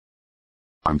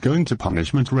I'm going to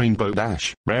punishment Rainbow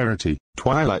Dash, Rarity,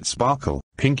 Twilight Sparkle,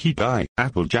 Pinkie Pie,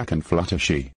 Applejack and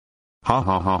Fluttershy. Ha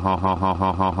ha ha ha ha ha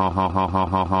ha ha ha ha ha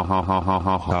ha ha ha ha ha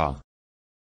ha ha.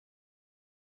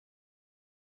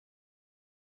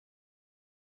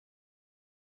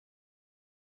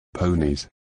 Ponies.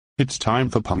 It's time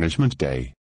for punishment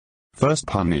day. First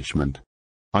punishment.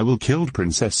 I will kill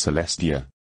Princess Celestia.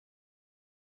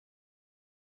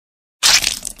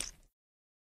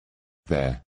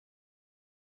 There.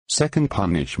 Second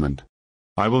punishment.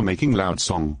 I will making loud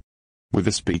song. With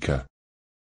a speaker.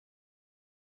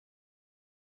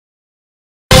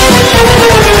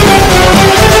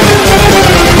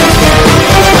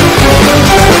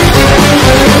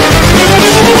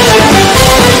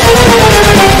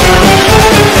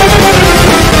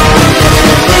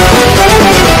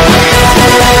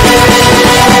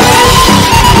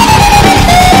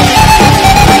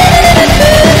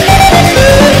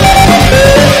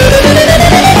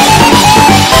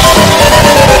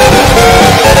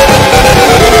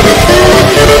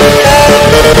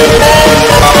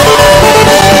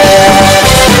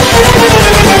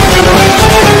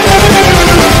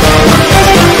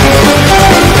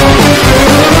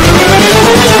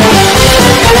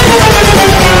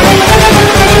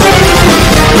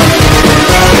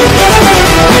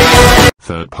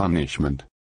 Third punishment.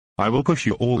 I will push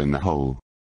you all in the hole.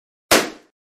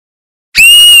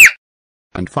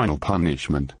 And final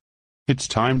punishment. It's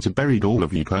time to bury all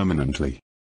of you permanently.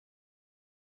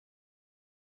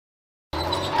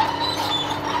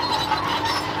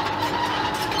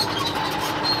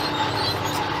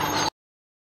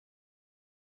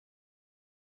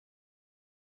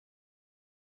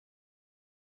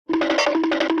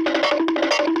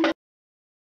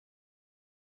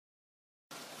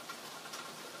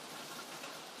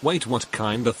 Wait, what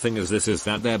kind of thing is this? Is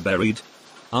that they're buried?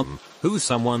 Who's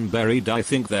someone buried? I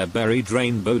think they're buried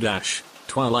Rainbow Dash,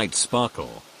 Twilight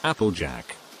Sparkle,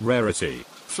 Applejack, Rarity,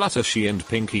 Fluttershy and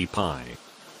Pinkie Pie.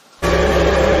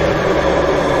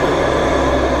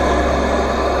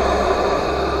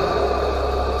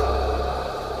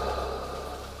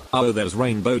 Oh, there's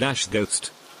Rainbow Dash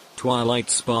ghost,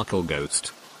 Twilight Sparkle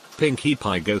ghost, Pinkie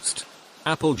Pie ghost,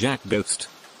 Applejack ghost,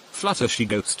 Fluttershy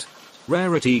ghost,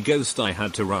 Rarity ghost. I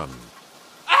had to run.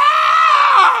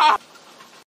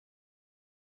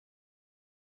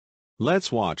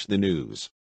 Let's watch the news.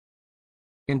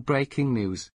 In breaking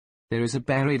news, there is a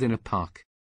buried in a park.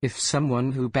 If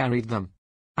someone who buried them.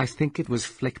 I think it was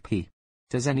Fliqpy.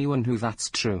 Does anyone know that's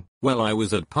true? Well, I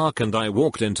was at park and I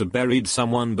walked into buried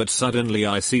someone, but suddenly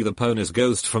I see the pony's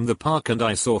ghost from the park and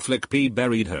I saw Fliqpy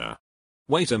buried her.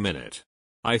 Wait a minute.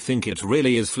 I think it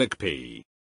really is Fliqpy.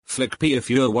 Fliqpy, if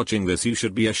you're watching this, you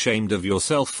should be ashamed of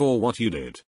yourself for what you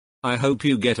did. I hope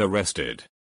you get arrested.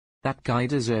 That guy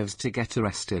deserves to get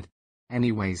arrested.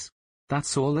 Anyways,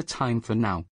 that's all the time for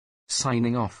now.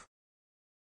 Signing off.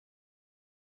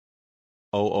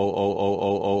 Oh.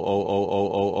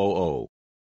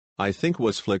 I think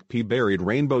was Fliqpy buried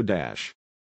Rainbow Dash,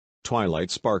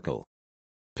 Twilight Sparkle,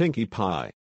 Pinkie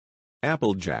Pie,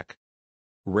 Applejack,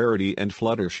 Rarity and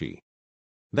Fluttershy.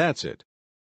 That's it.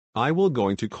 I will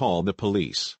going to call the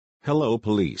police. Hello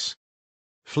police.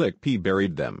 Fliqpy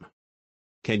buried them.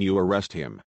 Can you arrest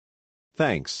him?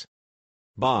 Thanks.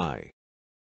 Bye.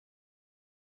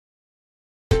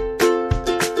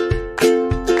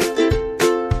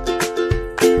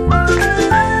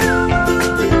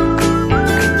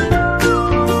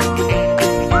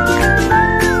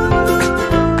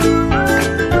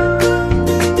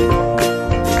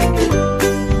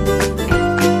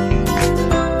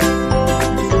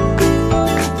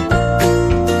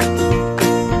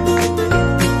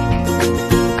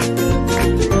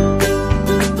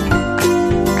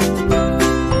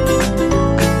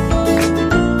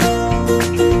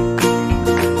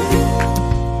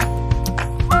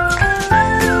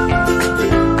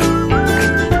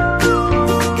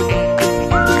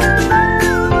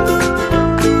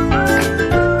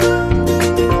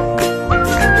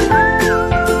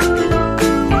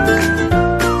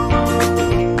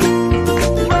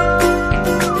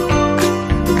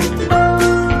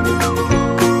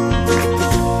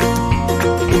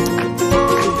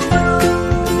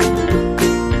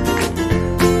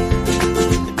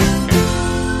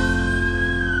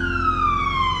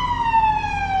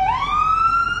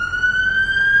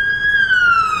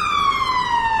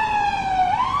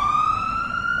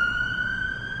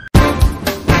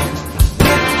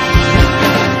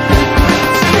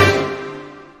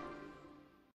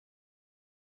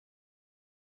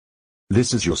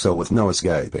 This is your cell with no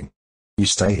escaping. You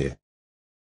stay here.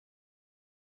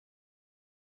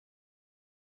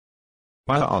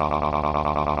 Bye.